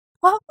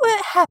What would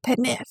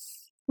happen if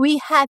we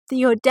had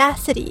the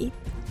audacity,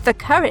 the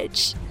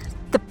courage,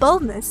 the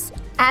boldness,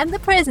 and the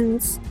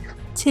presence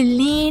to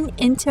lean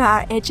into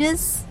our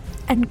edges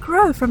and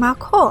grow from our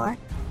core?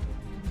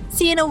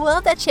 See, in a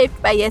world that's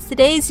shaped by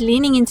yesterday's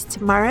leaning into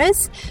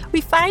tomorrow's,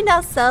 we find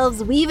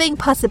ourselves weaving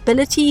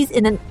possibilities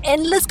in an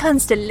endless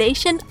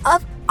constellation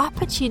of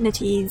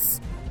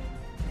opportunities.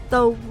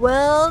 The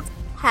world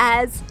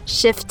has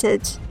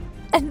shifted.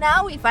 And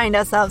now we find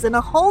ourselves in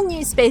a whole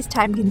new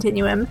space-time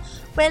continuum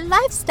where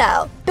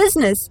lifestyle,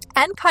 business,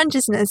 and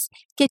consciousness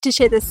get to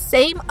share the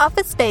same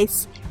office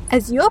space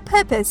as your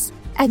purpose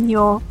and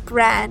your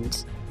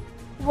brand.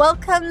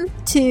 Welcome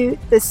to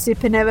the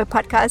Supernova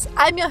Podcast.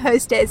 I'm your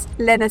hostess,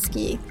 Lena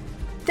Ski.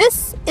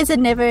 This is a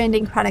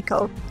never-ending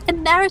chronicle, a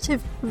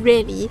narrative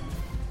really,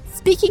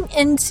 speaking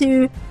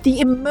into the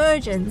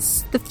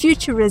emergence, the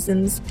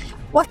futurisms,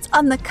 what's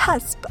on the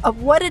cusp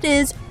of what it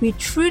is we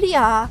truly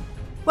are,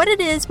 what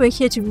it is we're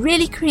here to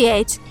really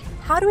create,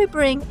 how do we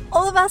bring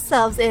all of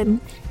ourselves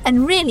in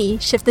and really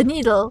shift the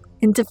needle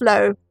into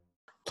flow.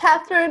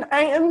 Catherine,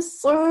 I am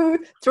so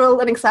thrilled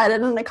and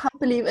excited, and I can't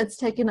believe it's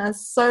taken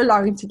us so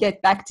long to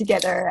get back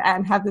together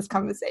and have this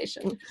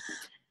conversation.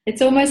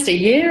 It's almost a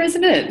year,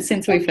 isn't it,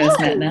 since we first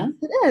met now?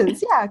 It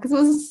is, yeah, because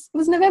it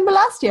was November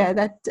last year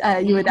that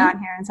you were down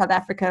here in South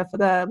Africa for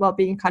the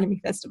Wellbeing Economy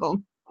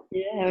Festival.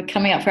 Yeah, we're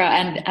coming up for our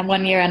and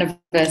 1 year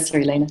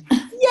anniversary, Lena.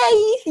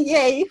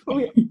 Yay!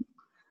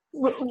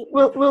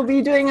 We'll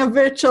be doing a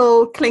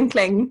virtual ching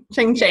ching.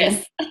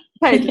 Yes.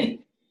 Totally.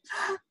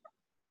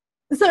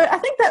 So I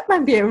think that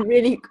might be a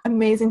really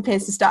amazing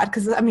place to start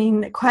because, I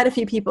mean, quite a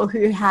few people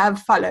who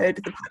have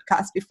followed the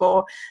podcast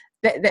before,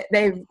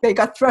 they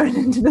got thrown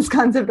into this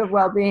concept of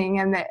well-being,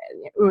 and it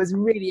was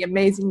really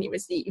amazingly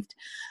received.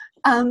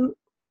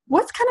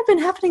 What's kind of been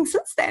happening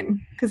since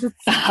then? Because it's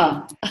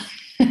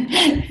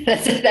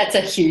that's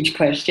a huge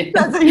question.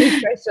 That's a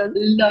huge question.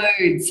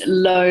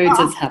 Loads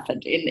has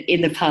happened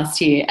in the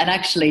past year, and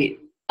actually,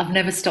 I've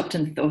never stopped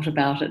and thought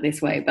about it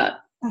this way, but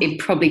it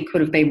probably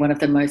could have been one of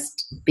the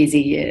most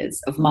busy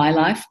years of my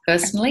life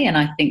personally, and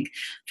I think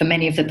for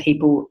many of the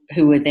people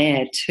who were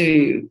there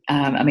too.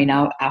 I mean,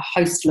 our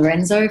host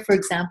Lorenzo, for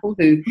example,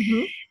 who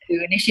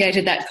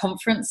initiated that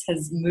conference,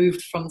 has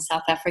moved from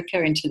South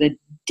Africa into the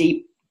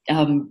deep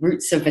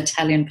roots of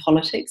Italian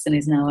politics and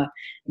is now a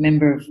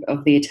member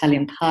of the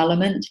Italian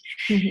Parliament.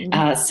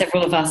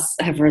 Several of us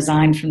have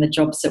resigned from the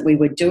jobs that we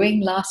were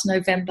doing last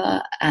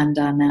November and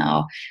are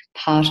now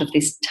part of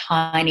this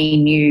tiny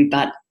new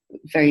but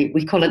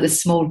we call it the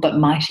small but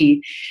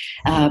mighty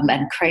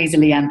and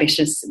crazily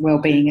ambitious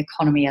Wellbeing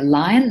Economy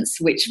Alliance,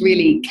 which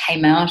really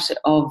came out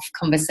of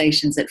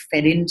conversations that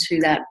fed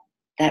into that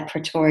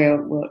Pretoria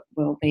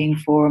Wellbeing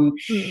Forum,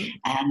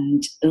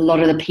 and a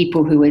lot of the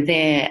people who were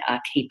there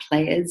are key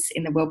players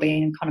in the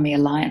Wellbeing Economy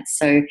Alliance.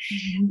 So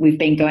we've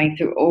been going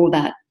through all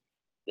that.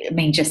 I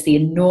mean, just the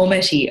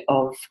enormity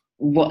of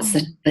what's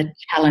the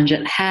challenge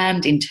at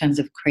hand in terms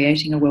of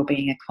creating a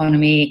wellbeing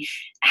economy.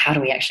 How do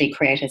we actually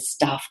create a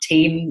staff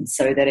team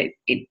so that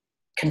it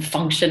can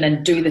function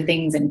and do the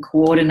things and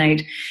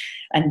coordinate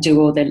and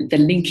do all the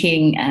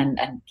linking and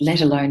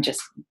let alone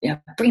just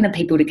bring the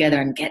people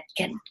together and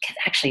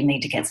actually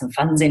need to get some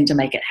funds in to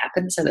make it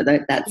happen so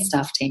that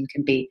staff team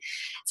can be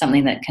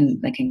something that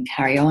can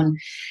carry on.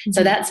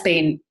 So that's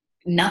been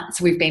nuts.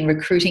 We've been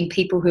recruiting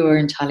people who are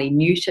entirely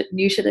new to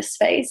this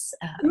space,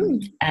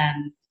 and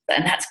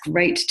that's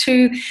great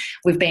too.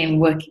 We've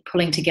been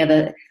pulling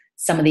together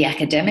some of the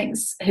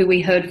academics who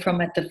we heard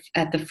from at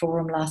the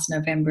forum last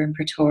November in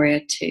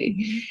Pretoria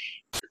to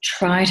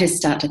try to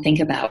start to think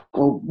about,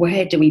 well,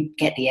 where do we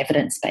get the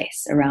evidence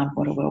base around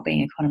what a wellbeing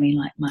economy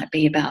might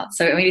be about?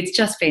 So, I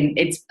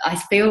mean, I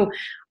feel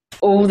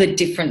all the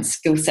different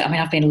skill set. I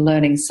mean, I've been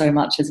learning so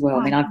much as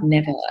well. I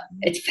mean,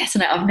 it's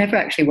fascinating. I've never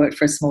actually worked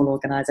for a small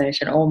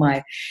organization. All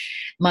my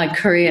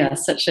career,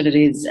 such that it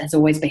is, has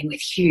always been with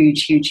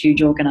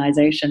huge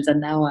organizations. And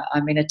now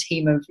I'm in a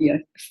team of,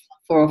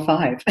 4 or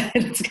 5.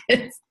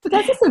 But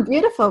that's also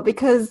beautiful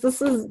because this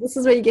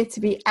is where you get to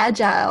be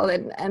agile,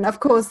 and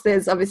of course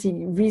there's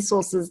obviously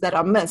resources that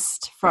are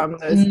missed from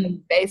those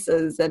big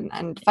spaces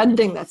and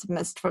funding that's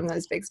missed from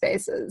those big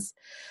spaces.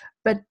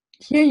 But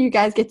here you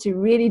guys get to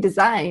really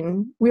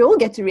design, we all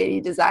get to really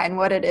design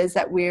what it is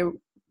that we're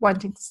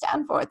wanting to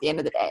stand for at the end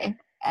of the day.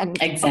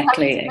 And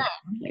exactly.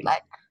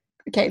 Like,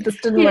 okay, this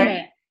didn't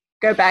work.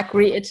 Go back,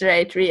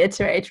 reiterate.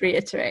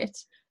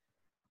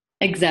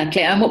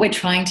 Exactly. And what we're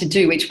trying to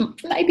do, which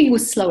maybe will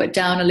slow it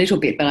down a little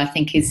bit, but I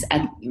think is,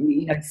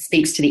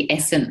 speaks to the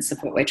essence of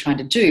what we're trying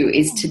to do,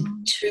 is to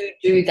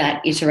do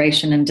that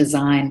iteration and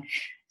design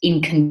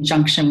in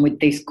conjunction with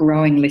this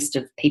growing list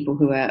of people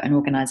who are and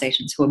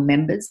organisations who are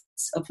members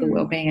of the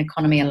Wellbeing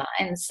Economy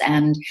Alliance.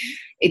 And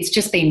it's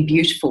just been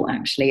beautiful,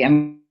 actually.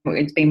 And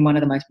it's been one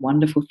of the most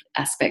wonderful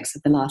aspects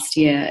of the last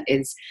year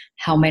is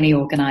how many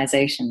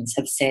organisations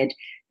have said,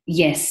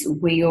 yes,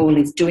 We All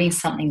is doing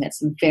something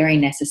that's very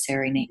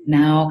necessary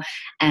now,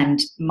 and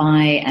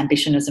my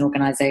ambition as an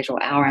organisation,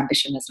 or our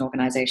ambition as an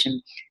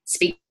organisation,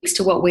 speaks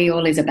to what We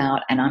All is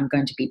about, and I'm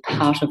going to be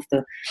part of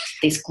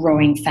this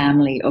growing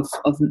family of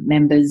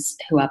members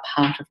who are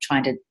part of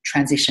trying to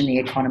transition the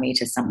economy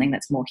to something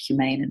that's more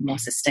humane and more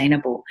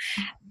sustainable.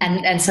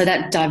 And so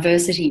that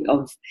diversity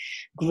of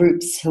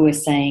groups who are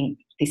saying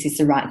this is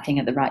the right thing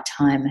at the right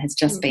time has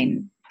just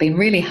been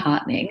really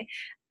heartening.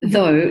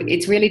 Though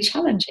it's really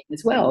challenging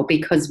as well,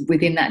 because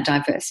within that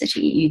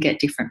diversity you get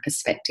different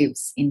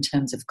perspectives in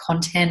terms of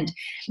content,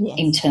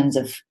 in terms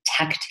of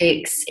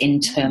tactics, in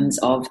terms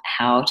of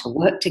how to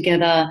work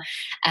together.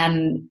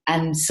 And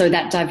so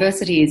that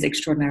diversity is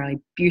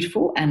extraordinarily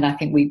beautiful, and I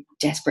think we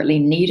desperately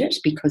need it,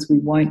 because we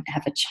won't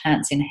have a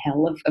chance in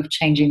hell of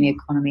changing the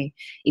economy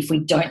if we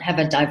don't have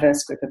a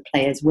diverse group of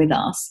players with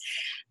us.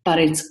 But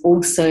it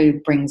also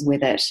brings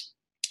with it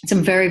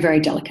some very,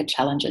 very delicate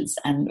challenges.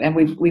 And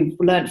we've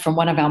learned from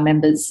one of our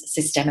members,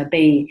 Systema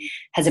B,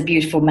 has a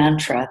beautiful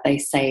mantra. They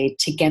say,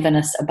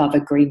 togetherness above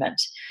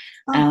agreement.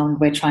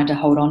 We're trying to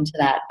hold on to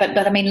that.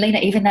 But I mean, Lena,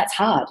 even that's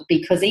hard,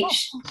 because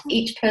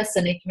each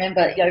person, each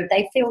member,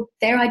 they feel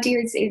their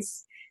idea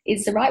is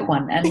the right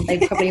one. And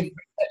they probably have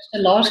researched a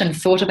lot and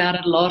thought about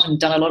it a lot and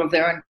done a lot of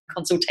their own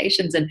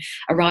consultations and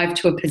arrived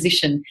to a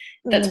position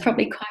that's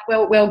probably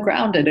quite well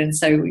grounded. And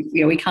so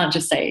we can't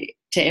just say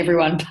to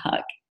everyone,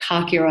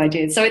 park your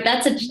ideas. So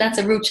that's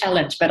a real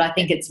challenge, but I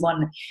think it's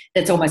one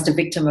that's almost a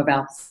victim of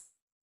our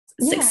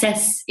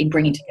success in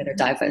bringing together a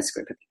diverse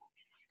group of people.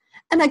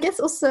 And I guess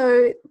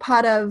also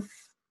part of,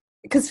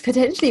 because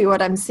potentially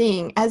what I'm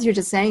seeing as you're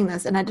just saying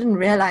this, and I didn't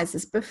realize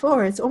this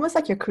before, it's almost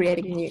like you're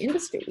creating a new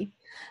industry.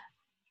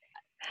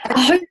 I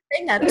hope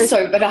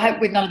so, but I hope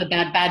with none of the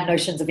bad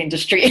notions of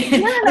industry.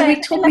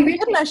 Like a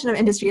good notion of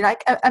industry.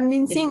 Like I've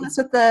been seeing this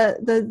with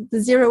the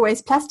zero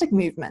waste plastic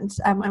movement,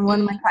 and one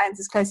of my clients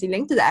is closely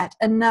linked to that.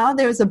 And now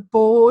there's a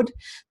board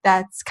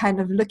that's kind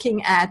of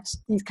looking at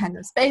these kind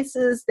of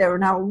spaces. There are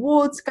now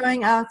awards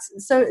going out,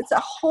 so it's a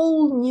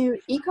whole new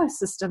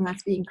ecosystem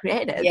that's being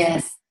created.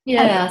 Yes,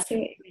 yeah,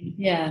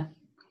 yeah.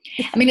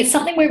 I mean, it's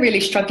something we're really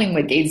struggling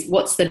with, is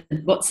what's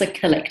the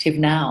collective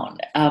noun?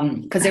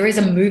 Because there is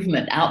a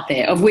movement out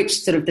there, of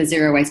which sort of the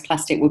zero waste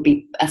plastic would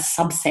be a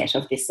subset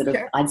of this sort of,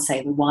 I'd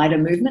say, the wider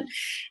movement.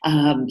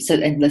 So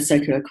and the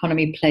circular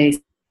economy plays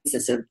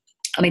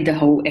the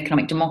whole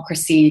economic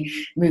democracy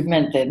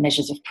movement, the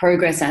measures of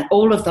progress,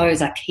 all of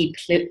those are key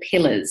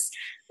pillars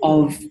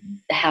of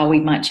how we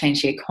might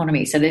change the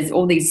economy. So there's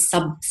all these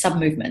sub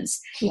movements,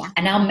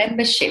 and our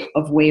membership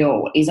of We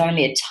All is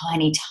only a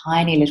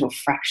tiny little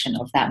fraction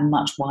of that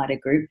much wider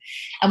group.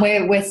 And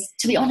we're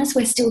to be honest,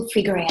 we're still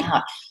figuring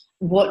out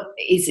what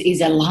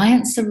is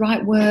alliance the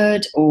right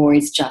word, or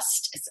is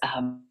just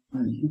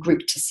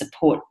group to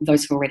support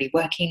those who are already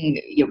working.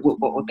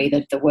 What would be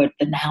the word,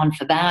 the noun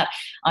for that?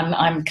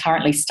 I'm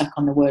currently stuck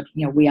on the word.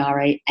 We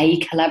are a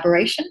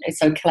collaboration.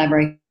 So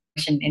collaboration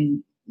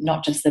in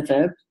not just the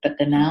verb, but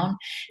the noun.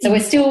 So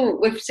we're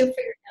still figuring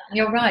out.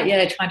 You're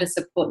right, trying to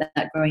support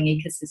that growing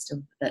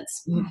ecosystem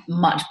that's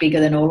much bigger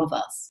than all of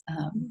us.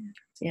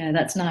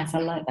 That's nice. I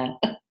like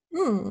that.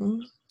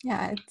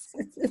 Yeah,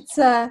 it's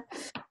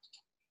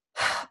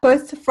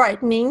both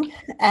frightening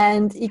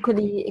and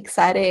equally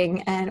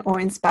exciting and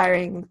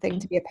awe-inspiring thing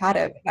to be a part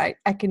of. I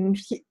can,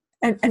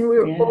 and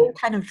we're all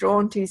kind of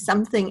drawn to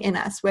something in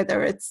us,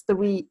 whether it's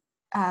the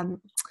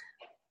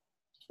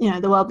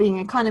Wellbeing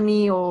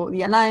economy, or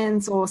the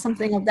Alliance, or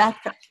something of that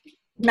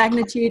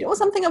magnitude, or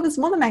something of a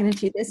smaller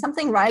magnitude. There's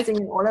something rising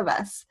in all of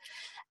us,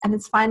 and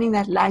it's finding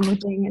that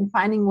languaging and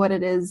finding what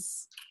it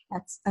is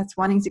that's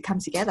wanting to come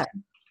together.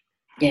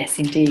 Yes,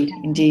 indeed,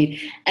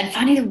 and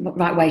finding the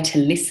right way to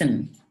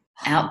listen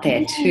out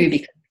there too,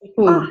 because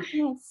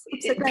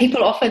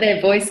people offer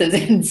their voices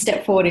and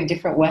step forward in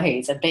different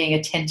ways, and being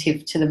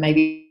attentive to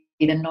maybe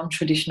the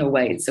non-traditional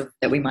ways of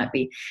that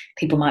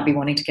people might be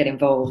wanting to get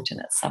involved,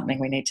 and it's something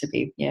we need to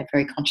be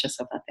very conscious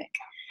of, I think.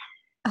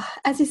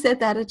 As you said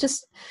that, it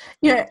just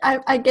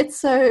I get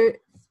so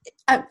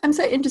I'm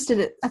so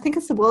interested. I think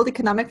it's the World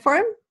Economic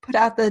Forum put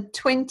out the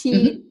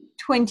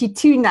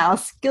 2022 now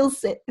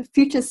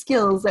future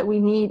skills that we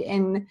need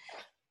in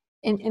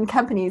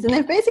companies, and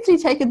they've basically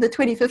taken the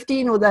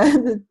 2015 or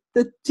the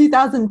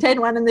 2010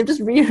 one, and they've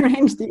just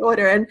rearranged the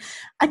order, and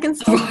I can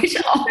still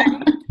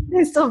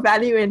there's still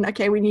value in,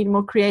 we need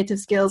more creative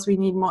skills, we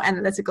need more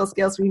analytical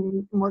skills, we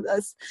need more of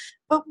this.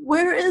 But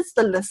where is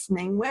the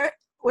listening? Where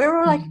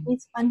are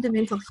these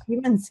fundamental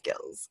human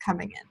skills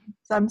coming in?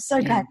 So I'm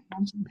so glad you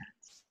mentioned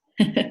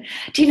that.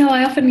 Do you know,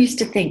 I often used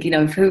to think,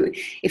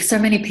 if so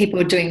many people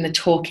are doing the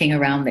talking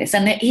around this,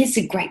 and there is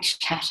a great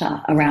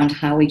chatter around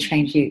how we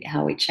change the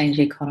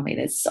economy.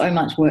 There's so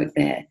much work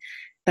there.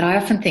 But I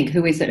often think,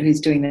 who is it who's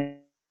doing the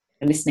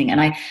listening? And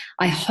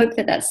I hope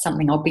that that's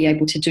something I'll be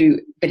able to do,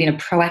 but in a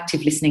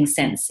proactive listening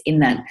sense, in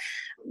that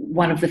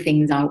one of the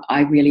things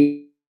I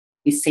really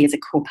see as a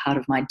core part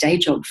of my day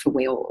job for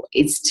We All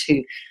is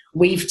to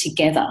weave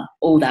together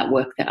all that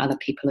work that other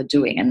people are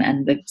doing.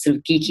 And the sort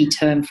of geeky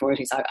term for it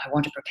is I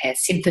want to prepare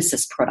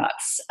synthesis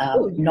products,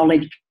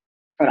 knowledge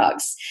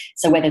products.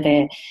 So whether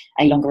they're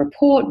a longer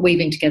report,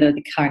 weaving together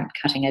the current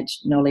cutting edge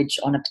knowledge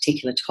on a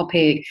particular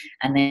topic,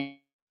 and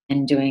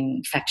then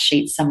doing fact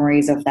sheet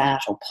summaries of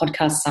that, or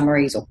podcast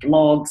summaries, or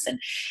blogs,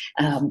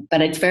 and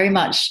but it's very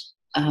much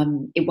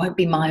it won't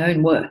be my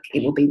own work.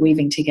 It will be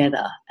weaving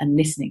together and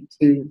listening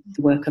to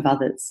the work of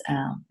others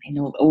in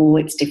all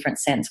its different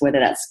sense, whether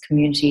that's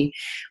community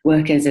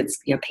workers, it's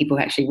people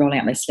actually rolling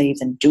up their sleeves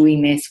and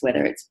doing this,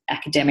 whether it's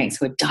academics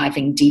who are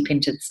diving deep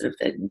into sort of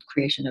the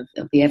creation of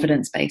the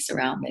evidence base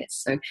around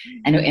this. So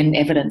and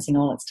evidence in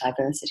all its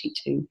diversity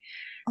too.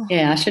 Oh.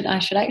 Yeah, I should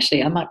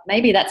actually.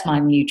 Maybe that's my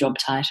new job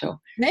title.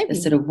 Maybe the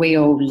sort of we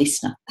all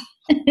listener.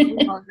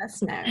 We all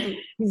listener.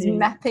 He's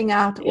mapping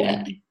out all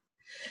the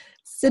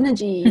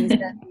synergies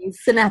and these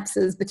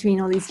synapses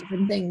between all these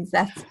different things.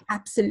 That's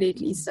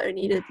absolutely so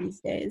needed these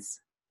days,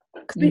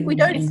 because we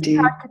don't see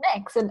how it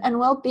connects, and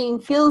well-being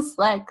feels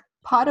like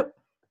part of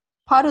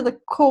the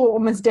core,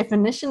 almost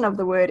definition of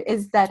the word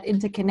is that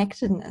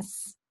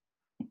interconnectedness.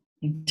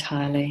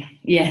 Entirely.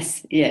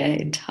 Yes. Yeah,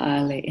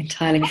 entirely.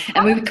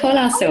 And we would call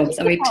ourselves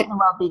the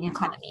well-being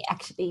economy,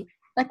 actually.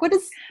 Like, what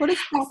is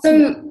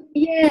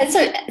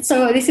that?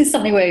 So this is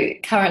something we're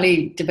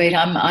currently debating.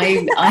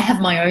 I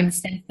have my own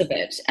sense of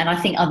it, and I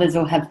think others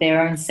will have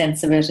their own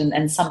sense of it.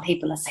 And some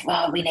people are saying,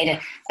 well, we need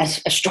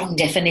a strong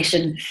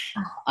definition.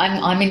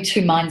 I'm in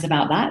two minds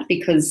about that,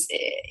 because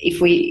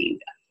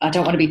I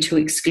don't want to be too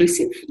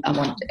exclusive.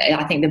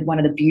 I think that one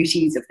of the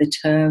beauties of the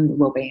term the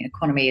wellbeing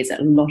economy is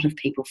that a lot of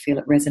people feel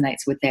it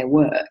resonates with their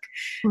work.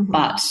 Mm-hmm.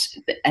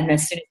 And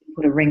as soon as you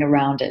put a ring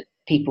around it,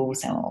 people will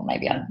say, "Oh,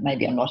 maybe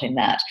I'm not in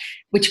that,"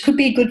 which could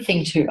be a good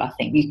thing too. I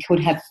think you could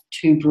have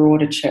too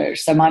broad a church.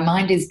 So my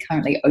mind is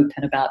currently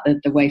open about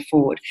the way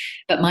forward.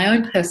 But my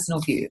own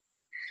personal view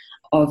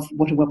of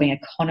what a wellbeing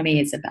economy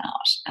is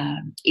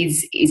about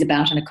is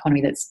about an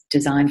economy that's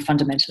designed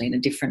fundamentally in a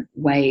different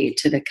way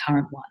to the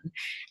current one,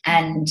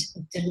 and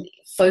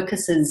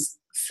focuses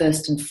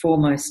first and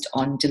foremost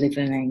on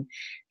delivering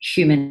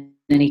human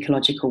and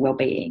ecological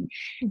well-being.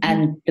 Mm-hmm.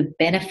 And the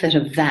benefit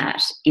of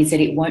that is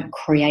that it won't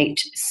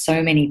create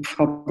so many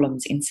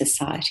problems in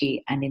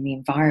society and in the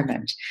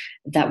environment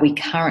that we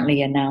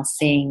currently are now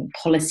seeing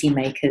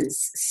policymakers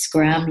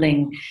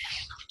scrambling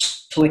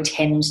to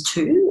attend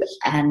to.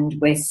 And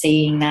we're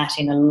seeing that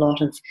in a lot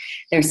of,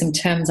 there are some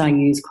terms I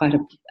use quite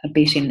a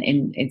bit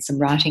in some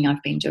writing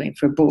I've been doing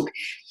for a book.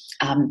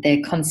 There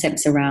are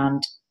concepts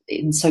around,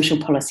 in social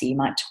policy, you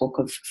might talk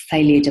of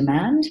failure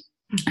demand.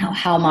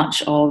 How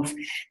much of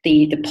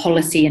the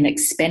policy and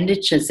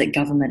expenditures that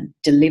government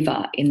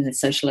deliver in the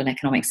social and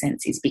economic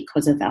sense is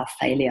because of our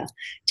failure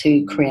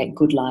to create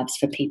good lives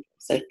for people.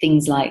 So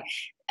things like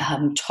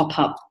top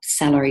up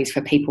salaries for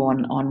people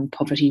on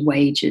poverty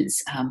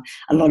wages,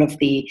 a lot of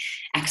the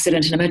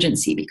accident and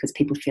emergency, because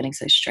people are feeling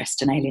so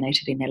stressed and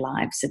alienated in their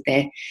lives that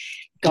they're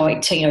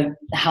going to,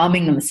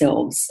 harming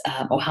themselves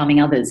or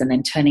harming others, and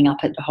then turning up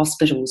at the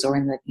hospitals or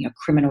in the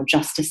criminal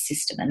justice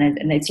system.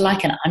 And it's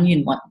like an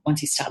onion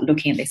once you start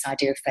looking at this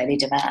idea of failure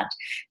demand.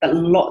 But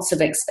lots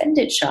of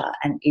expenditure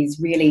and is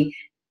really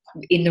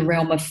in the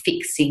realm of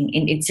fixing,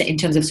 in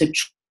terms of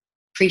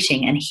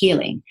treating and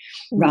healing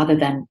rather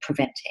than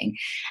preventing.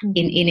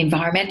 In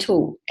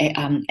environmental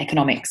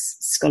economics,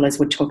 scholars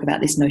would talk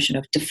about this notion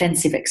of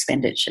defensive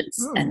expenditures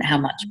and how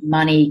much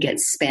money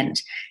gets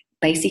spent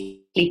basically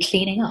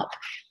cleaning up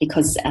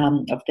because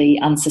of the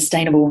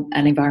unsustainable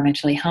and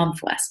environmentally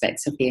harmful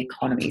aspects of the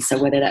economy.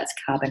 So whether that's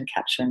carbon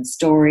capture and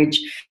storage,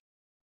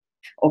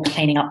 or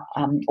cleaning up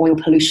oil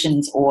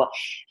pollutions, or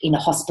in the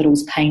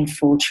hospitals paying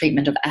for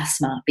treatment of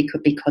asthma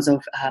because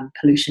of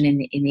pollution in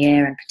the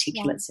air and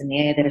particulates in the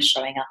air that are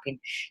showing up in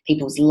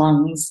people's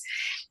lungs.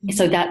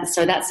 So that's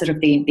sort of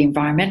the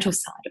environmental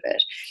side of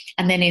it.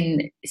 And then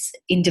in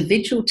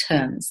individual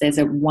terms, there's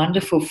a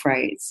wonderful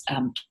phrase,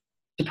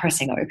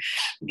 depressing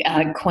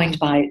coined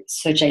by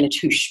Serge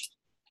Latouche,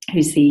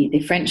 who's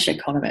the French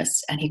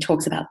economist, and he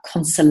talks about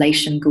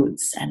consolation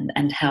goods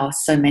and how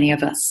so many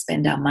of us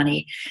spend our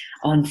money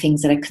on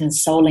things that are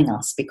consoling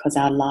us because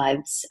our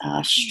lives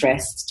are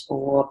stressed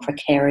or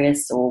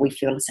precarious, or we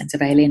feel a sense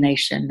of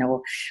alienation,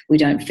 or we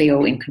don't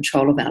feel in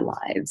control of our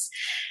lives.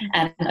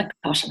 And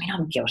gosh,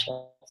 I'm guilty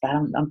of that.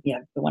 I'm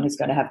the one who's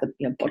going to have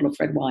the bottle of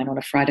red wine on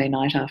a Friday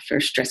night after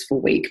a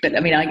stressful week. But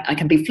I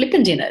can be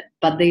flippant in it,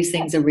 but these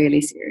things are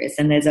really serious,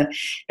 and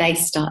they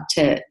start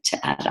to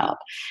add up.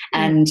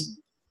 And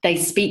they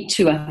speak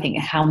to, I think,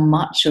 how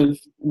much of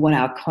what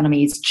our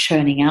economy is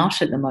churning out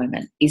at the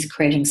moment is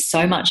creating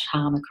so much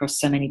harm across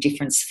so many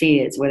different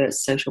spheres, whether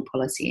it's social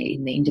policy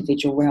in the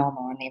individual realm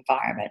or in the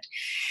environment,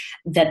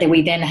 that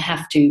we then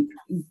have to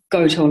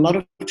go to a lot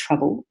of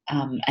trouble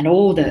and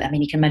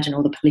you can imagine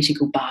all the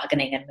political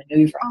bargaining and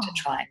manoeuvring to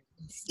try and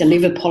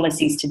deliver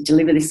policies to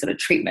deliver this sort of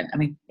treatment.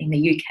 In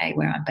the UK,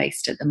 where I'm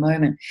based at the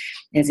moment,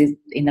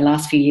 in the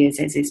last few years,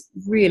 there's this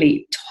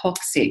really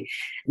toxic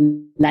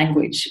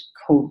language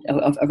called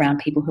around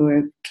people who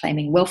are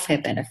claiming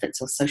welfare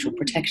benefits or social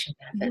protection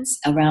benefits,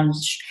 around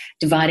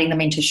dividing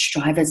them into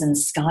strivers and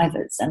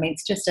skivers. I mean,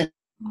 it's just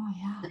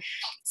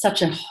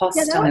such a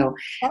hostile.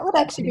 That would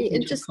actually be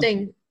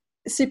interesting,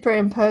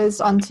 superimposed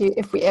onto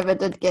if we ever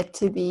did get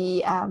to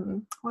the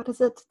what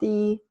is it,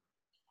 the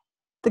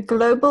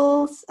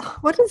global,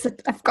 what is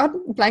it? I've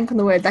gotten blank on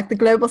the word, like the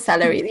global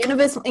salary, the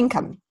universal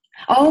income.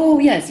 Oh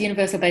yes,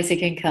 universal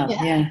basic income.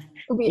 Yeah,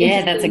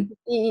 that's a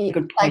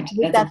good point. Like,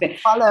 would that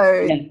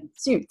follow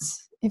suit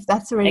if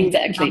that's already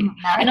exactly?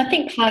 And I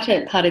think part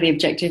of the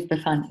objective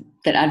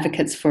that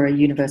advocates for a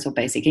universal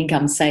basic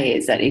income say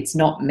is that it's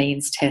not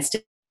means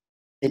tested.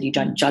 That you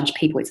don't judge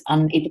people.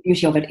 The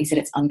beauty of it is that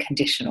it's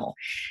unconditional,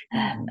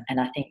 and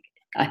I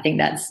think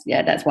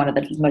that's one of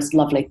the most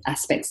lovely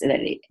aspects, that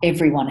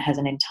everyone has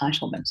an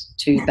entitlement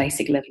to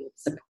basic level of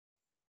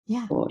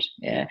support.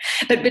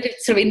 But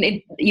it's sort of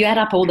you add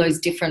up all those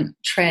different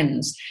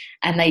trends,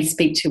 and they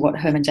speak to what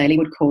Herman Daly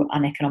would call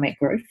uneconomic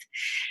growth.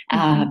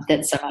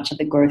 That so much of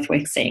the growth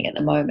we're seeing at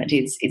the moment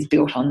is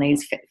built on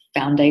these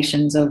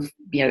foundations of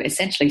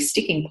essentially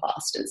sticking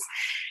plasters.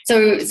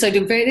 So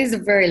there's a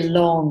very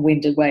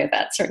long-winded way of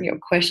answering your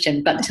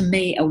question, but to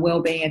me, a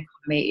wellbeing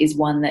economy is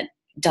one that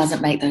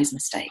doesn't make those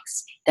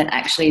mistakes, that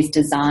actually is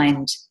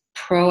designed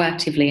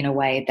proactively in a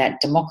way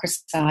that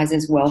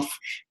democratizes wealth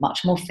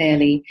much more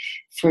fairly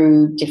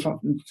through different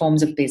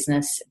forms of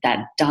business, that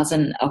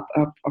doesn't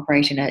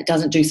operate it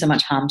doesn't do so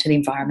much harm to the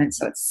environment.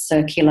 So it's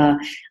circular,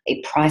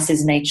 it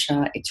prices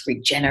nature, it's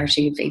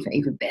regenerative,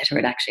 even better,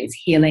 it actually is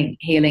healing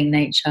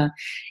nature.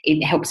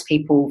 It helps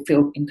people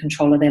feel in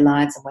control of their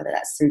lives, and whether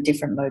that's through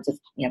different modes of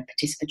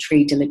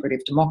participatory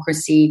deliberative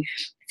democracy,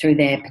 through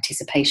their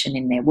participation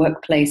in their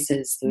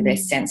workplaces, through their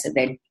sense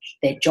that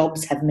their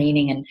jobs have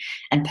meaning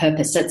and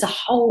purpose. So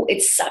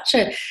it's such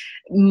a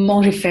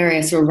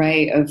multifarious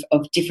array of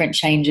different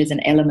changes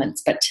and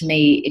elements, but to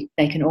me,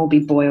 they can all be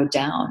boiled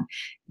down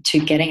to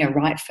getting it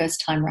right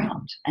first time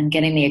round and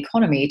getting the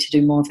economy to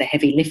do more of the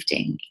heavy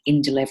lifting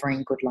in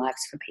delivering good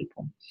lives for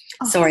people.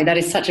 Oh. Sorry, that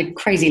is such a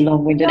crazy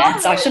long-winded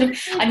answer.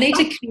 I need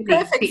to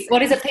clearly,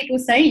 what is it people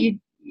say?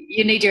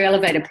 You need your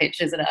elevator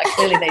pitches, and I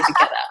clearly need to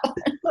get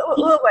that.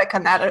 We'll work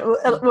on that.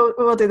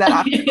 We'll do that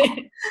after.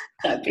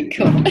 That'd be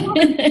cool.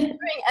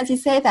 As you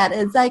say that,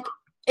 it's like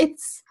it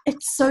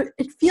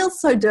feels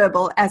so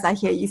doable as I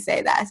hear you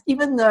say that,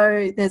 even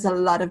though there's a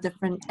lot of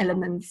different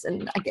elements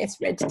and I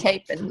guess red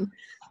tape and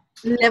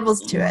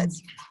levels to it.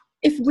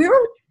 If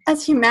we're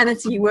as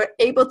humanity were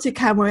able to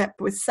come up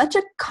with such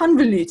a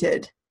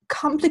convoluted,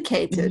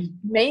 complicated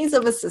maze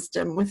of a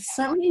system with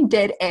so many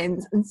dead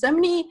ends and so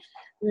many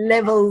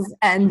levels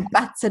and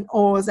buts and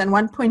ors and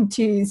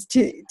 1.2s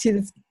to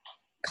this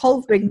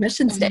Kohlberg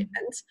mission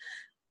statement,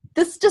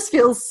 this just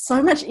feels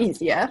so much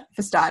easier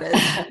for starters.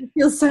 It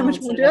feels so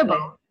much more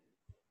doable.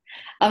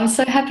 I'm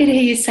so happy to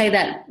hear you say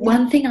that.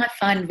 One thing I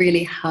find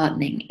really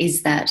heartening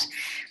is that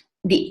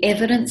the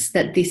evidence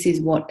that this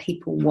is what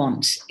people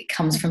want, it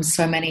comes from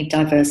so many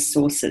diverse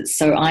sources.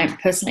 So I'm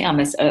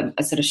a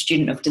sort of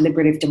student of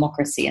deliberative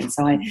democracy, and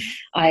so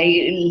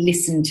I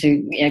listen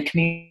to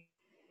community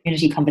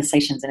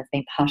conversations and have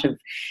been part of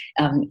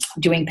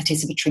doing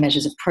participatory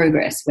measures of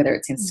progress, whether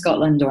it's in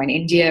Scotland or in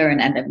India,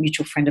 and a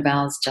mutual friend of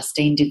ours,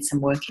 Justine, did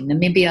some work in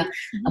Namibia.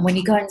 And when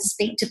you go and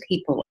speak to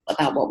people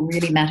about what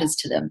really matters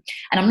to them,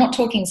 and I'm not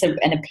talking sort of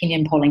an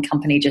opinion polling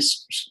company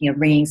just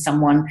ringing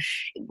someone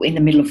in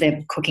the middle of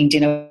their cooking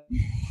dinner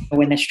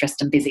when they're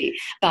stressed and busy,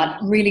 but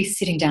really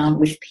sitting down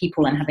with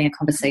people and having a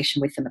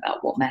conversation with them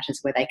about what matters,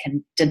 where they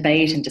can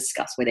debate and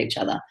discuss with each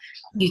other,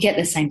 you get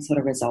the same sort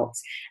of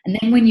results. And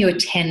then when you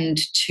attend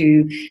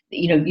to,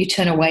 you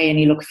turn away and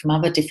you look from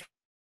other different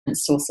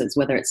sources,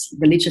 whether it's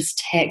religious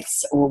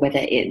texts or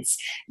whether it's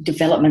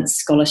development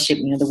scholarship,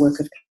 the work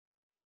of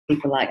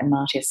people like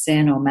Amartya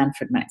Sen or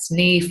Manfred Max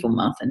Neef or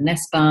Martha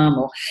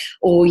Nussbaum,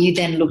 or you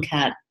then look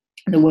at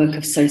the work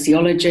of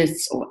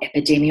sociologists or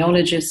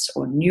epidemiologists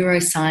or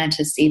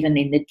neuroscientists, even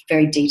in the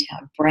very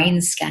detailed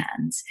brain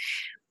scans,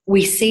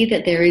 we see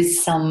that there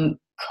is some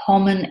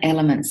common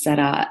elements that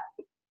are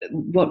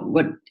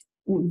what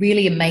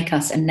really make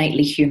us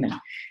innately human.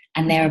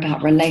 And they're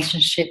about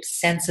relationships,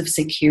 sense of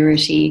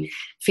security,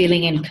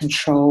 feeling in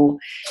control,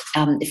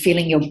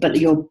 feeling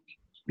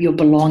you're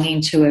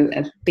belonging to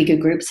a bigger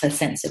group, so a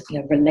sense of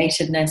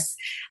relatedness.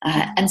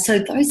 And so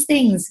those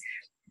things,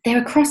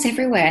 they're across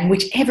everywhere, and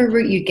whichever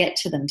route you get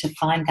to them to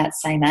find that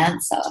same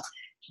answer,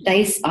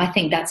 I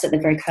think that's at the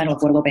very kernel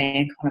of what a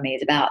wellbeing economy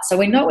is about. So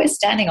we know we're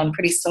standing on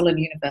pretty solid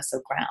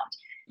universal ground.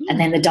 And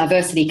then the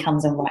diversity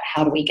comes in, right,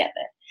 how do we get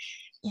there?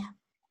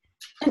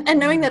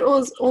 And knowing that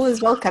all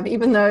is welcome,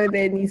 even though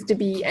there needs to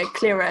be a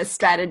clearer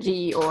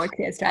strategy or a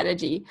clear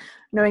strategy,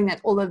 knowing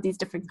that all of these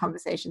different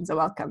conversations are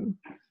welcome.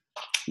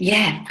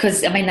 Yeah,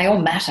 because, they all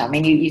matter.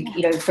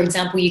 You for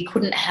example, you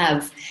couldn't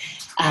have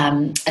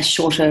a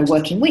shorter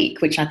working week,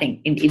 which I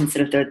think in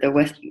sort of the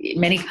work,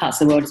 many parts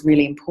of the world is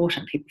really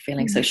important. People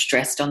feeling so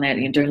stressed on their,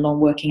 doing long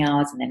working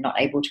hours, and they're not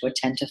able to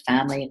attend to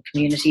family and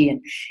community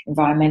and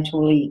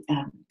environmentally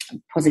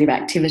positive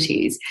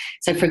activities.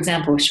 So, for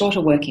example, a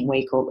shorter working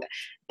week,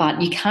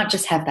 but you can't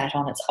just have that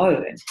on its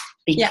own,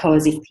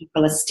 because if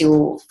people are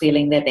still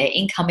feeling that their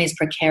income is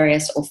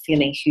precarious or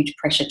feeling huge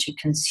pressure to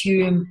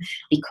consume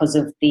because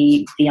of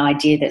the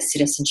idea that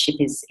citizenship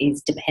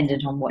is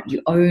dependent on what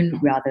you own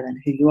rather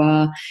than who you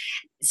are.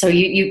 So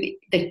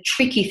the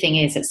tricky thing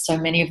is that so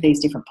many of these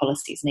different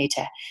policies need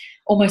to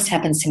almost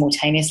happen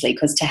simultaneously,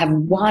 because to have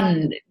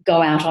one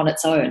go out on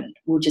its own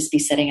will just be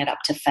setting it up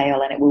to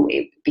fail, and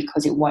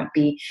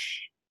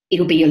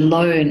it'll be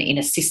alone in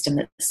a system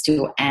that's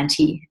still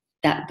anti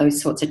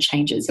those sorts of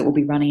changes. That will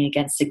be running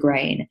against the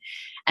grain.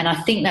 And I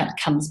think that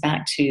comes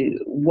back to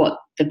what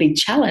the big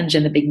challenge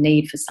and the big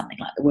need for something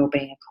like the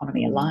Wellbeing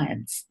Economy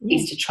Alliance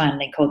is, to try and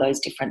link all those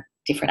different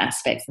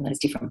aspects and those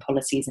different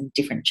policies and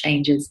different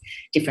changes,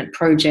 different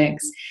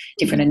projects,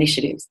 different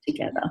initiatives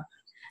together.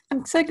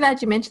 I'm so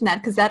glad you mentioned that,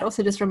 because that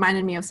also just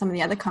reminded me of some of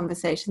the other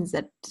conversations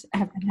that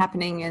have been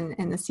happening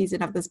in the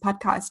season of this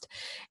podcast.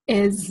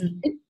 Is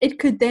it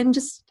could then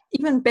just,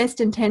 even best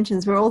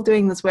intentions, we're all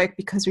doing this work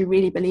because we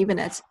really believe in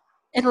it.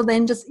 It'll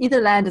then just either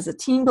land as a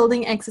team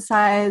building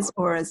exercise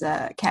or as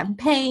a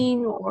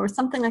campaign or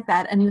something like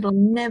that, and it'll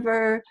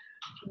never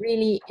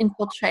really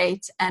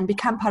infiltrate and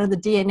become part of the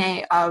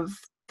DNA of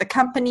the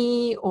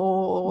company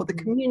or the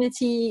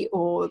community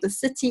or the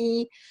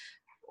city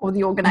or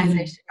the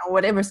organization or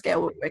whatever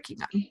scale we're working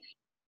on.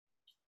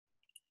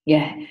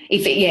 Yeah,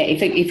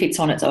 if it's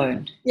on its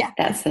own,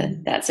 that's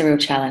a real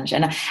challenge,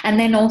 and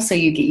then also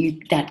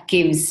that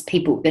gives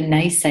people, the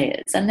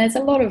naysayers, and there's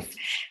a lot of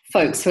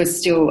folks who are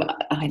still,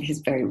 I mean, this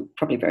is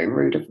probably very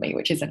rude of me,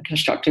 which isn't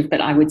constructive,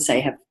 but I would say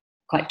have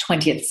quite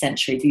 20th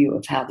century view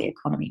of how the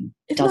economy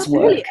does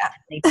work.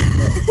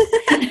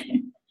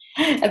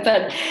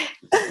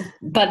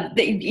 But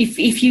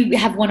if you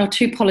have one or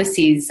two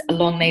policies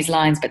along these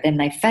lines, but then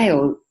they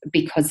fail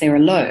because they're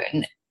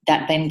alone,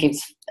 that then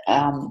gives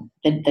the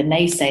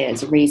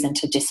naysayers a reason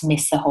to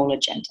dismiss the whole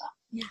agenda.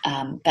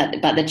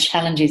 But the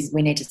challenge is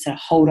we need to sort of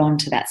hold on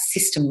to that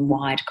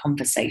system-wide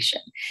conversation.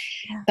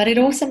 But it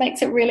also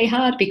makes it really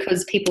hard,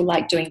 because people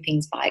like doing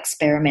things by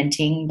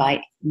experimenting,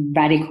 by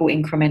radical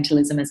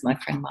incrementalism, as my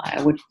friend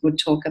Maya would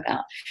talk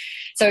about.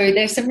 So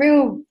there's some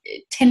real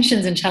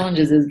tensions and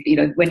challenges, as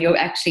when you're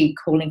actually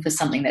calling for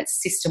something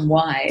that's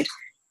system-wide,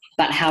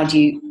 but how do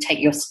you take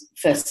your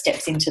first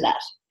steps into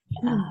that?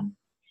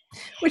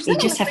 Which you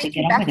just have to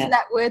get on with it.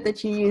 That word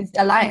that you used,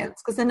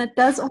 alliance, because then it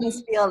does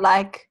almost feel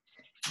like,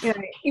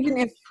 even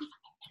if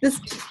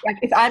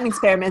if I'm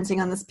experimenting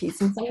on this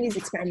piece and somebody's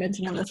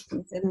experimenting on this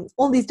piece, and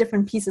all these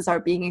different pieces are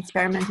being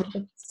experimented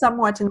with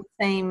somewhat in the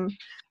same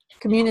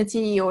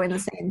community or in the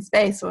same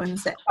space or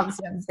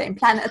obviously on the same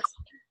planet,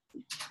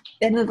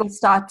 then it'll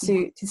start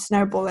to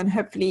snowball and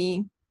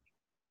hopefully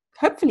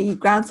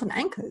ground some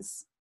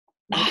anchors.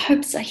 I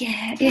hope so.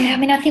 Yeah. I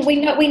mean, I think we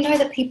know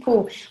that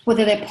people,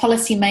 whether they're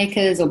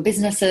policymakers or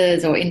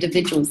businesses or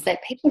individuals,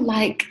 that people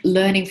like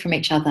learning from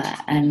each other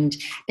and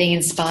being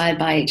inspired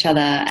by each other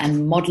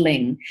and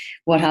modelling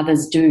what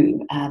others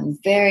do.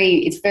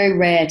 It's very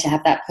rare to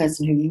have that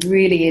person who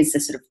really is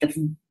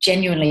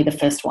genuinely the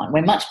first one.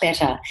 We're much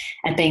better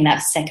at being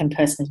that second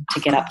person to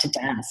get up to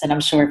dance, and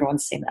I'm sure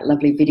everyone's seen that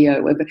lovely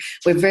video.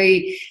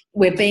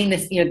 We're being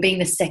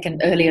the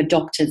second early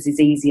adopters is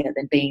easier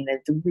than being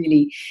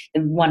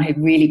the one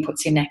who really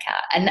puts your neck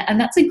out, and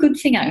that's a good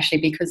thing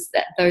actually, because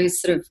those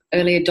sort of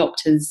early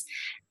adopters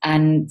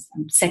and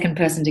second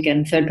person to get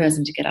and third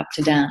person to get up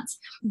to dance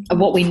are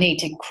what we need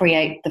to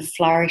create the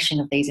flourishing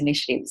of these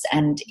initiatives.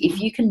 And if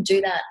you can do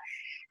that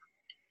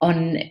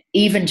on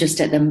even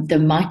just at the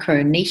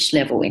micro niche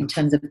level in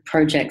terms of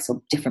projects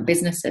or different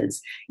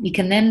businesses, you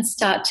can then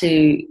start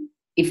to,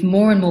 if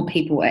more and more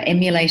people are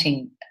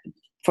emulating,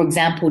 for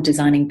example,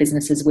 designing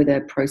businesses with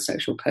a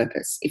pro-social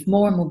purpose, if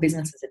more and more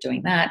businesses are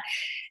doing that,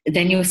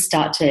 then you'll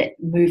start to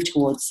move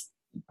towards,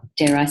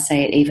 dare I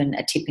say it, even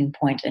a tipping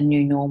point, a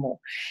new normal,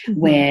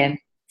 where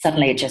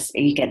suddenly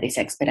you get this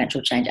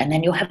exponential change. And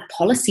then you'll have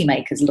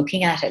policymakers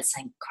looking at it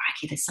saying,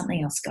 crikey, there's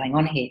something else going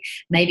on here.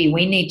 Maybe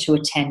we need to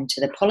attend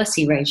to the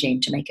policy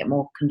regime to make it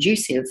more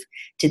conducive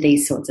to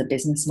these sorts of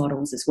business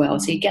models as well.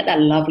 So you get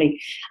that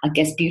lovely, I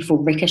guess, beautiful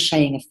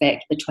ricocheting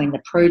effect between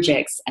the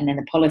projects and then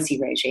the policy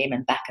regime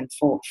and back and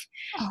forth.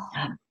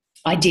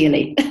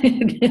 Ideally,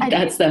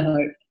 that's the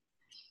hope.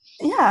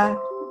 Yeah,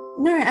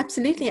 no,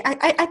 absolutely.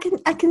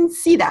 I can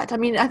see that. I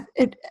mean,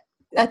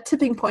 that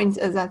tipping point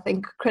is, I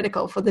think,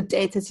 critical for the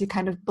data to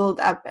kind of build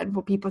up and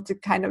for people to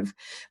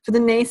for the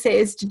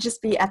naysayers to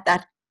just be at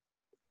that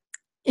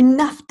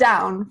enough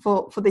down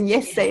for the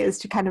yes sayers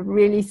to kind of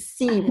really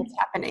see what's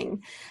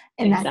happening.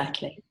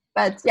 Exactly.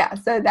 But yeah,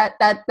 so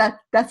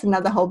that's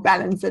another whole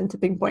balance and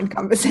tipping point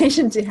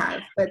conversation to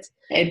have. But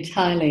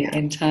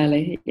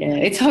entirely, yeah.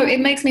 It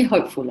makes me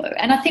hopeful though,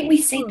 and I think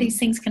we see these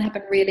things can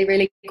happen really,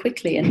 really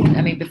quickly. And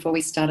I mean, before we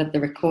started the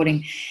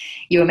recording,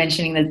 you were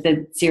mentioning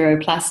the zero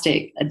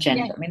plastic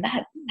agenda. Yeah. I mean,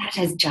 that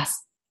has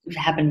just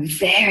happened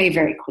very,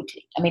 very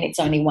quickly. I mean, it's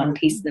only one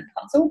piece of the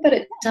puzzle, but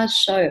it does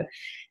show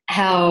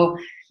how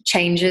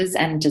changes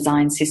and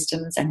design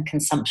systems and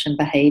consumption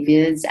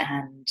behaviours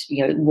and,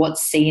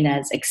 what's seen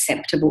as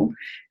acceptable.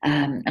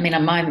 I mean,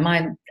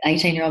 my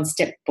 18-year-old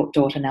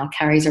stepdaughter now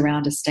carries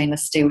around a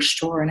stainless steel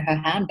straw in her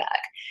handbag.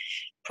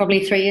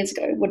 Probably 3 years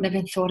ago, wouldn't have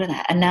even thought of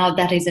that. And now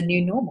that is a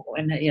new normal.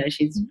 And,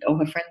 all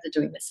her friends are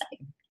doing the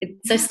same.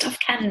 So stuff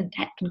can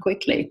happen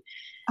quickly.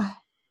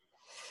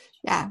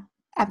 Yeah,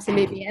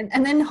 absolutely.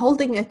 And then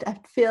holding it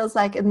feels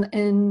like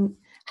in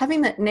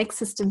having that next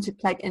system to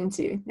plug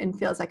into, and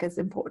feels like it's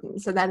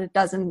important so that it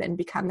doesn't then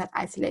become that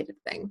isolated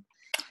thing.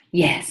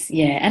 Yes,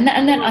 yeah. And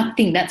then I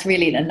think that's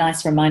really a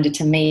nice reminder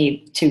to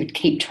me to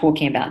keep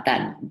talking about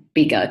that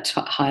bigger,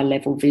 higher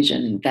level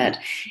vision, that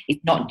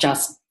it's not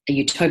just a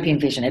utopian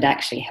vision. It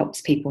actually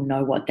helps people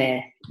know what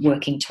they're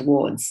working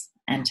towards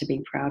and to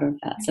be proud of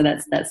that. So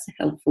that's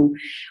helpful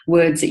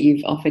words that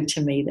you've offered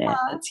to me there.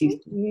 That's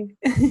useful.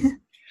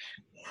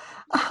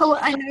 Oh,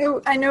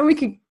 I know we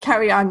could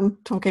carry on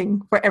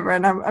talking forever,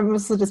 and I'm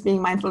also just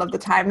being mindful of the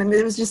time. And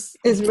there's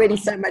really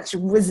so much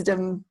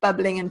wisdom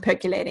bubbling and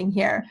percolating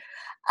here.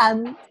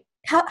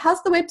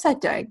 How's the website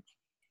doing?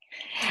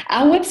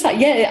 Our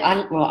website,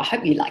 I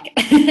hope you like it.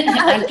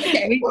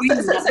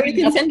 So we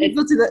can send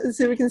people to the.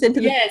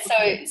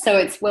 So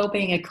it's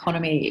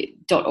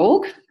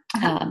wellbeingeconomy.org.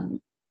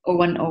 Or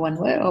one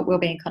word, or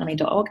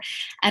wellbeingeconomy.org,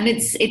 and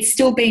it's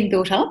still being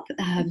built up.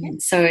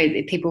 So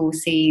people will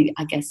see,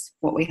 I guess,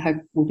 what we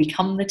hope will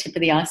become the tip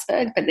of the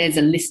iceberg. But there's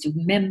a list of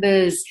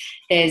members.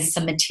 There's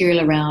some material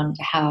around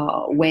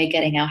how we're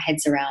getting our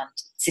heads around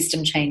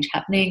system change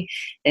happening.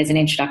 There's an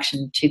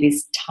introduction to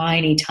this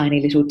tiny,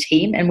 tiny little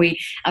team, and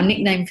our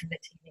nickname for the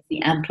team is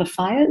the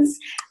Amplifiers,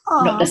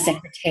 not the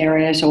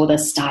Secretariat or the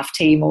staff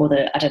team or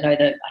the I don't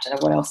know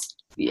what else.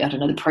 I don't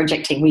know, the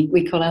project team.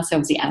 We call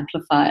ourselves the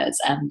Amplifiers,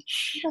 and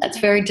that's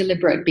very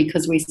deliberate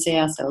because we see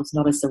ourselves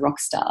not as the rock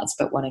stars,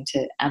 but wanting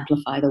to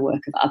amplify the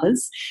work of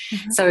others.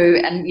 Mm-hmm. So,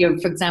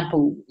 and for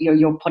example,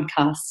 your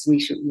podcasts, we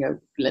should,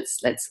 let's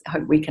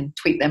hope we can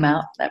tweet them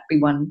out. That'd be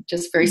one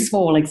just very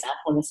small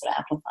example of the sort of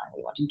amplifying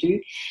we want to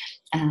do.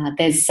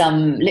 There's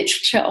some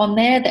literature on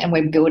there and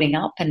we're building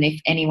up, and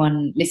if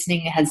anyone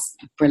listening has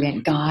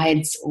brilliant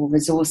guides or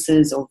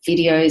resources or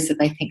videos that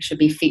they think should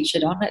be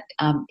featured on it,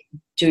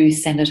 do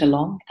send it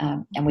along,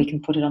 and we can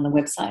put it on the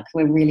website.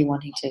 We're really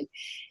wanting to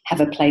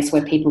have a place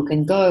where people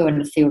can go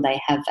and feel they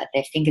have at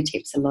their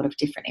fingertips a lot of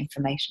different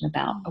information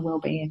about a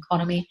wellbeing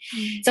economy.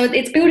 So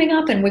it's building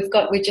up, and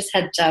we just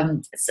had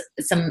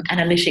some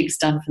analytics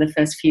done for the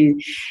first few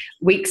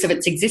weeks of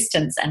its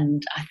existence,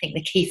 and I think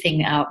the key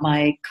thing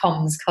my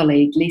comms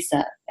colleague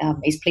Lisa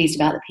is pleased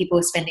about, that people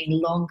are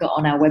spending longer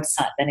on our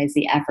website than is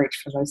the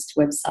average for most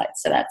websites.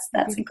 So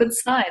that's a good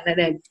sign that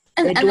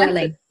they're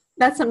dwelling.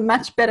 That's a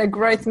much better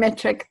growth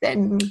metric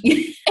than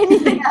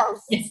anything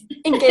else. Yes.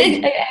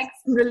 Engagement.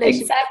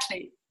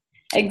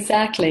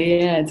 Exactly.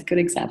 Yeah, it's a good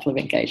example of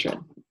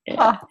engagement.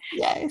 Yeah.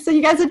 Yeah. So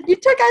you guys are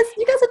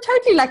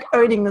totally like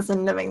owning this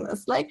and living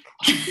this. Like,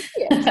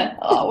 yeah.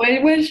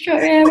 We're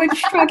struggling. We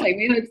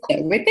hope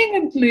so. We think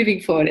we're moving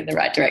forward in the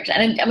right direction.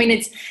 And I mean,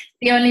 it's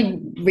the only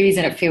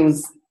reason it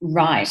feels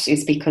right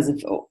is because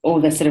of all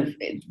the sort of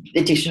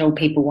additional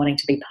people wanting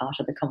to be part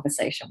of the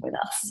conversation with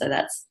us. So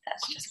that's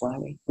just why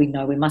we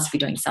know we must be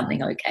doing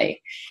something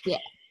okay. Yeah,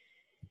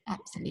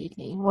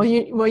 absolutely. Well,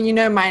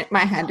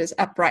 my hand is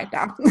up right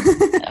now.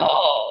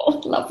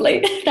 Oh,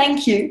 lovely.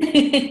 Thank you.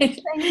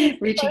 Thank you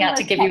Reaching out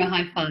to give you a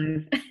high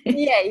five.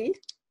 Yay.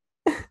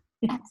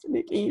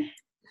 Absolutely.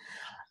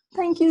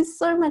 Thank you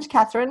so much,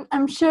 Catherine.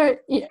 I'm sure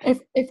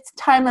if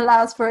time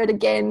allows for it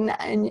again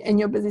in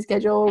your busy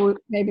schedule,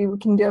 maybe we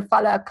can do a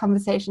follow-up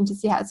conversation to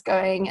see how it's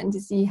going and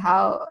to see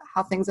how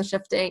things are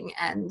shifting.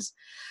 And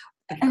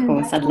of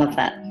course, I'd love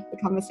that. The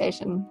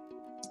conversation.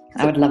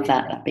 I would love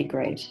that. That'd be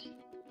great.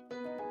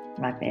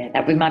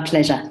 That'd be my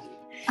pleasure.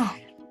 Oh,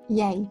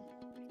 yay.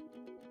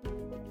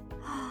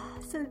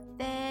 So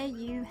there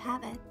you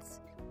have it.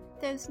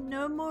 There's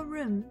no more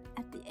room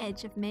at the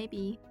edge of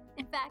maybe.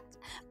 In fact,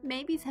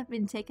 maybes have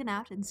been taken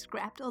out and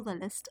scrapped on the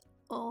list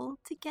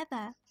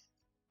altogether.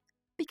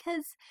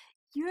 Because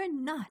you're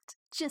not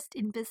just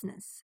in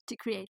business to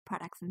create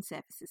products and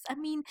services. I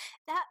mean,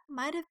 that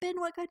might have been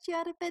what got you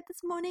out of bed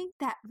this morning.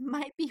 That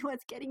might be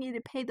what's getting you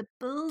to pay the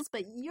bills,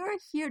 but you're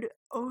here to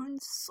own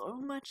so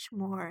much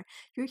more.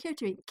 You're here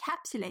to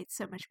encapsulate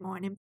so much more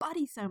and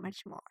embody so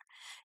much more.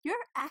 You're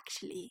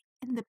actually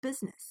in the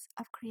business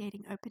of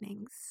creating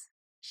openings,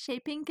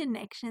 shaping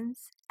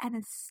connections, and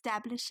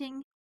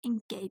establishing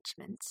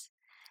engagement.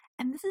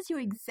 And this is your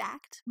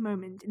exact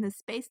moment in the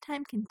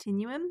space-time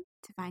continuum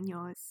to find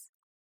yours.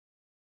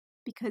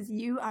 Because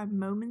you are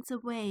moments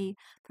away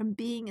from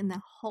being in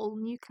the whole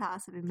new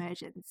class of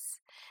emergence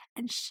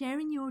and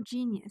sharing your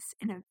genius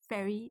in a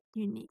very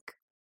unique,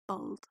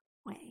 bold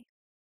way.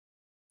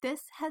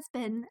 This has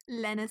been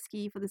Lena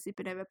Ski for the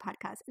Supernova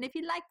Podcast. And if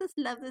you like this,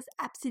 love this,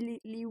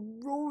 absolutely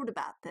roared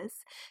about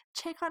this,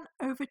 check on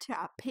over to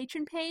our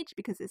Patreon page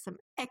because there's some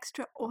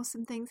extra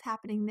awesome things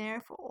happening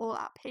there for all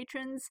our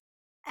patrons.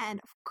 And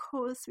of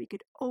course, we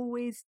could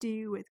always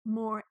do with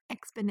more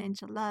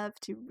exponential love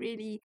to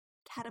really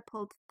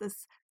catapult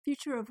this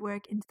future of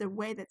work into the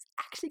way that's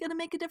actually going to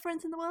make a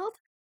difference in the world.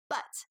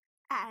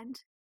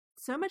 And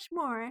so much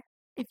more,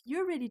 if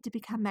you're ready to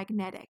become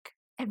magnetic,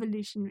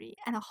 evolutionary,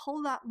 and a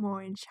whole lot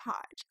more in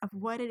charge of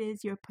what it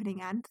is you're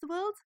putting out into the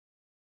world,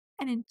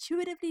 and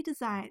intuitively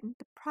design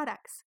the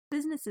products,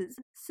 businesses,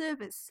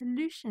 service,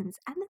 solutions,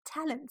 and the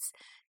talents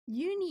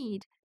you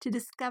need to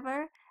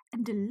discover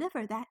and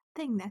deliver that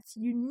thing that's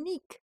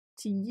unique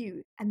to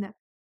you and the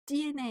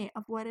DNA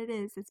of what it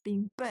is that's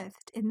being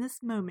birthed in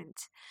this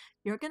moment,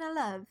 you're going to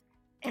love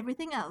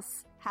everything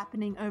else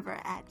happening over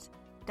at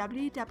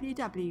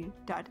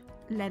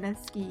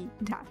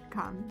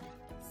www.lenaski.com.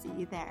 See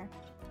you there.